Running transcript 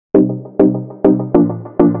So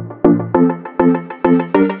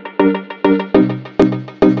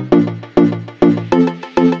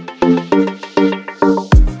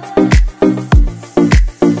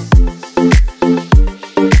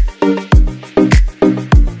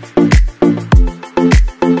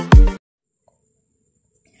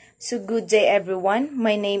good day everyone,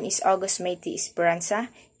 my name is Abomey ESPERANZA,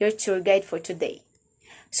 your tour guide for today.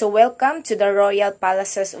 So welcome to the Royal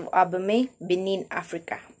Palaces of Abomey, Benin,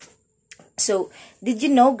 Africa. So did you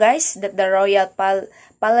know guys that the Royal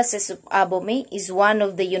Palaces of Abomey is one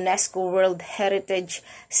of the UNESCO World Heritage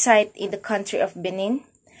Site in the country of Benin?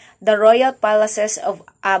 The Royal Palaces of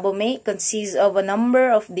Abomey consist of a number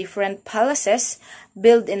of different palaces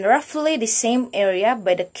built in roughly the same area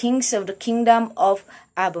by the kings of the Kingdom of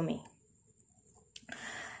Abomey.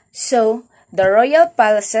 So, the royal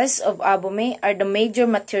palaces of Abomey are the major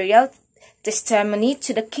material testimony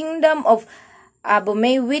to the Kingdom of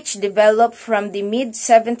Abomey, which developed from the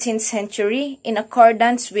mid-17th century in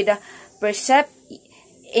accordance with the precept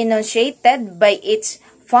enunciated by its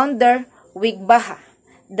founder Wigbaha,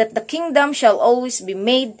 that the kingdom shall always be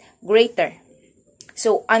made greater.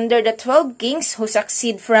 So, under the 12 kings who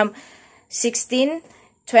succeed from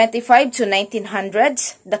 1625 to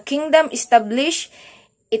 1900s, the kingdom established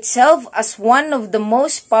itself as one of the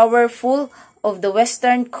most powerful of the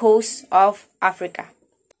western coast of Africa.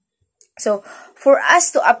 So, for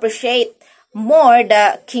us to appreciate more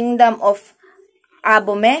the kingdom of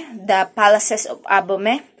Abomey, the palaces of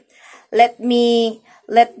Abomey, let me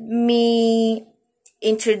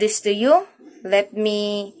introduce to you, let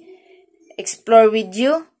me explore with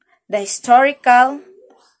you the historical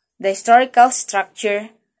structure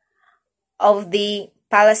of the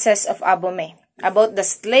palaces of Abomey, about the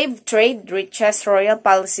slave trade riches royal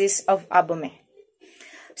palaces of Abomey.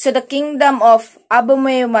 So the kingdom of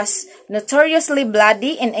Abomey was notoriously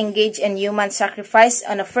bloody and engaged in human sacrifice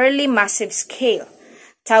on a fairly massive scale.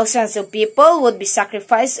 Thousands of people would be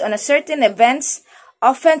sacrificed on a certain events,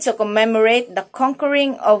 often to commemorate the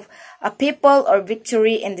conquering of a people or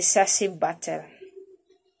victory in decisive battle.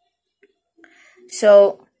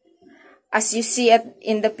 So, as you see it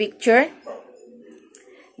in the picture,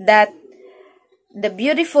 that the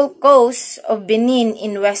beautiful coast of Benin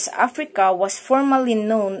in West Africa was formerly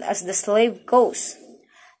known as the Slave Coast,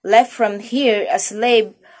 left from here as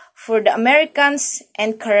slave for the Americans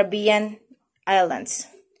and Caribbean islands.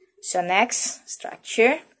 So next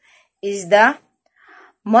structure is the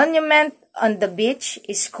monument on the beach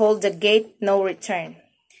is called the Gate No Return.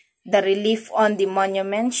 The relief on the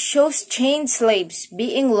monument shows chained slaves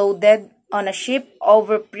being loaded on a ship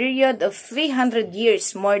over a period of 300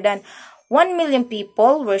 years. More than 1 million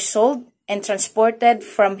people were sold and transported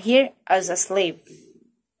from here as a slave.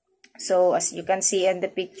 So as you can see in the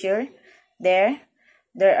picture, there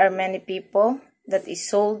are many people that is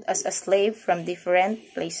sold as a slave from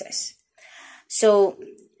different places. So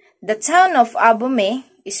the town of Abomey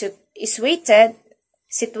is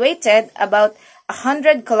situated about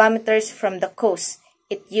 100 kilometers from the coast.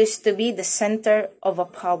 It used to be the center of a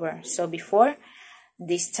power. So before,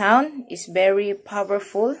 this town is very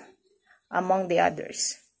powerful among the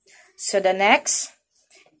others. So the next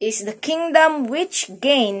is the kingdom, which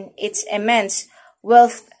gained its immense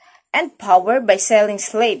wealth and power by selling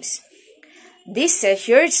slaves. These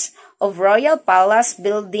treasures of royal palace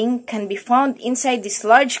building can be found inside this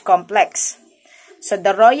large complex. So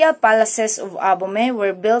the royal palaces of Abomey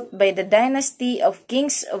were built by the dynasty of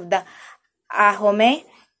kings of the Abomey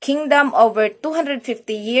kingdom over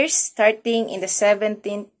 250 years, starting in the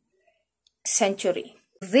 17th century.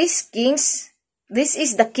 This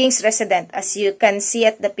is the king's residence. As you can see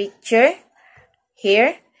at the picture,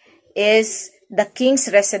 here is the king's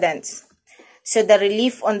residence. So the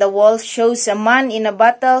relief on the wall shows a man in a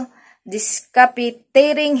battle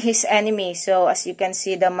decapitating his enemy. So as you can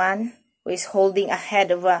see, the man who is holding a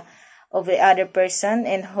head of the other person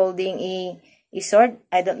and holding a sword.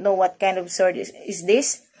 I don't know what kind of sword is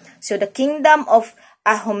this. So the kingdom of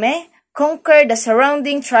Abomey conquered the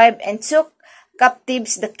surrounding tribe and took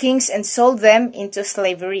captives the kings and sold them into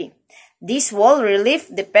slavery. This wall relief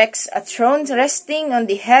depicts a throne resting on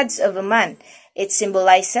the heads of a man. It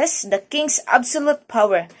symbolizes the king's absolute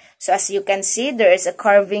power. So as you can see, there is a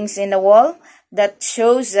carvings in the wall that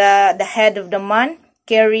shows the head of the man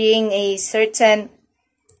carrying a certain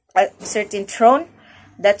throne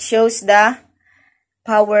that shows the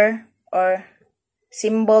power or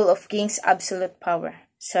symbol of king's absolute power.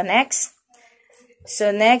 So next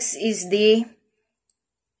is the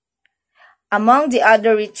among the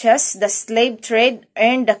other riches, the slave trade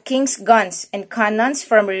earned the king's guns and cannons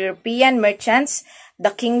from European merchants. the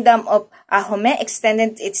kingdom of Abomey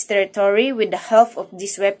extended its territory with the help of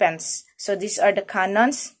these weapons. So these are the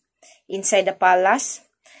cannons inside the palace.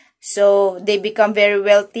 So they become very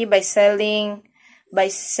wealthy by selling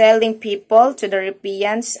people to the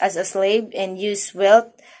Europeans as a slave, and use wealth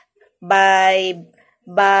by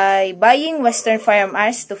buying Western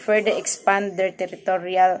firearms to further expand their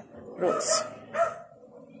territorial roots.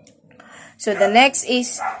 So the next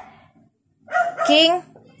is King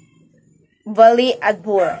Vali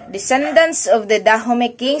Adbor. Descendants of the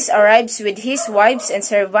Dahomey kings arrives with his wives and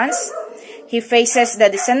servants. He faces the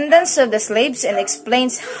descendants of the slaves and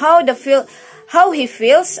explains how he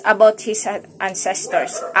feels about his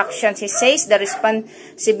ancestors' actions. He says the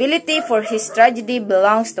responsibility for his tragedy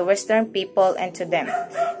belongs to Western people and to them,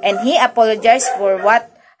 and he apologized for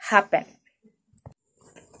what happened.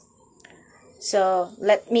 So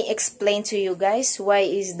let me explain to you guys why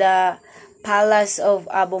is the Palace of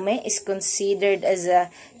Abomey is considered as a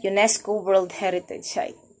UNESCO World Heritage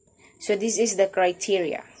Site. So this is the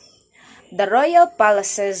criteria. The royal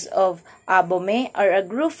palaces of Abomey are a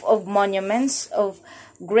group of monuments of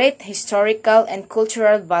great historical and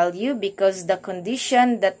cultural value because the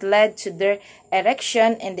condition that led to their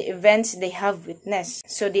erection and the events they have witnessed.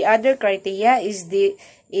 So the other criteria is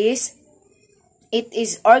it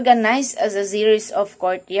is organized as a series of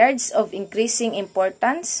courtyards of increasing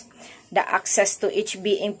importance, the access to each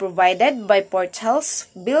being provided by portals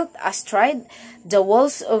built astride the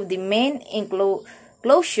walls of the main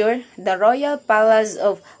enclosure. The royal palace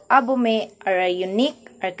of Abomey are a unique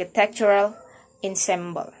architectural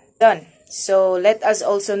ensemble. Done. So let us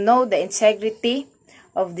also know the integrity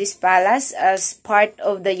of this palace as part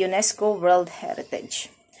of the UNESCO World Heritage.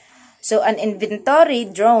 So an inventory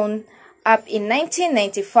drawn up in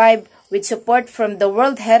 1995 with support from the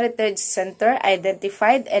World Heritage Center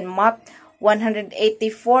identified and mapped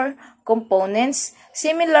 184 components.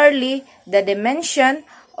 Similarly, the dimension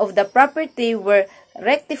of the property were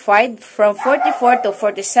rectified from 44 to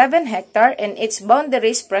 47 hectares and its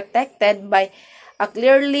boundaries protected by a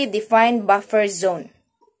clearly defined buffer zone.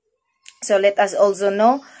 So let us also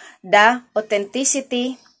know the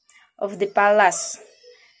authenticity of the palace.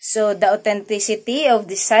 So the authenticity of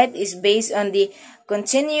the site is based on the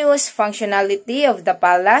continuous functionality of the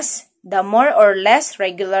palace, the more or less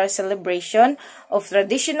regular celebration of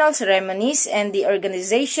traditional ceremonies, and the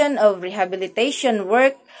organization of rehabilitation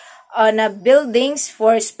work on buildings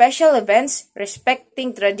for special events.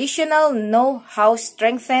 Respecting traditional know-how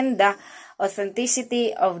strengthen the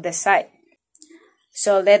authenticity of the site.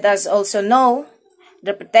 So let us also know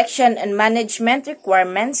the protection and management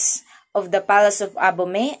requirements of the Palace of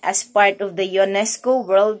Abomey as part of the UNESCO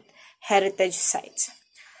World Heritage Site.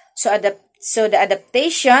 So the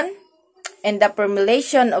adaptation and the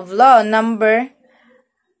formulation of Law Number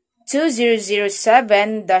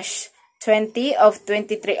 2007-20 of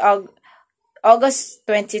 23 August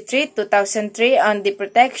 23, 2003 on the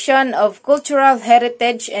protection of cultural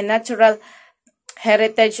heritage and natural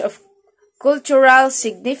heritage of cultural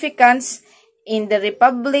significance in the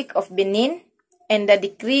Republic of Benin, and the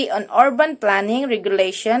Decree on Urban Planning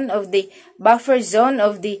Regulation of the buffer zone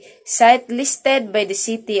of the site listed by the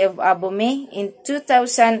City of Abomey in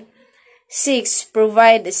 2006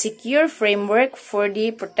 provide a secure framework for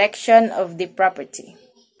the protection of the property.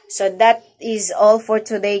 So that is all for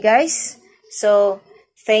today, guys. So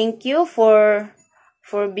thank you for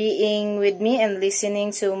being with me and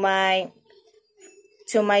listening to my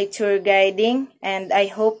tour guiding, and I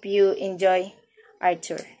hope you enjoy our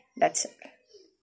tour. That's it.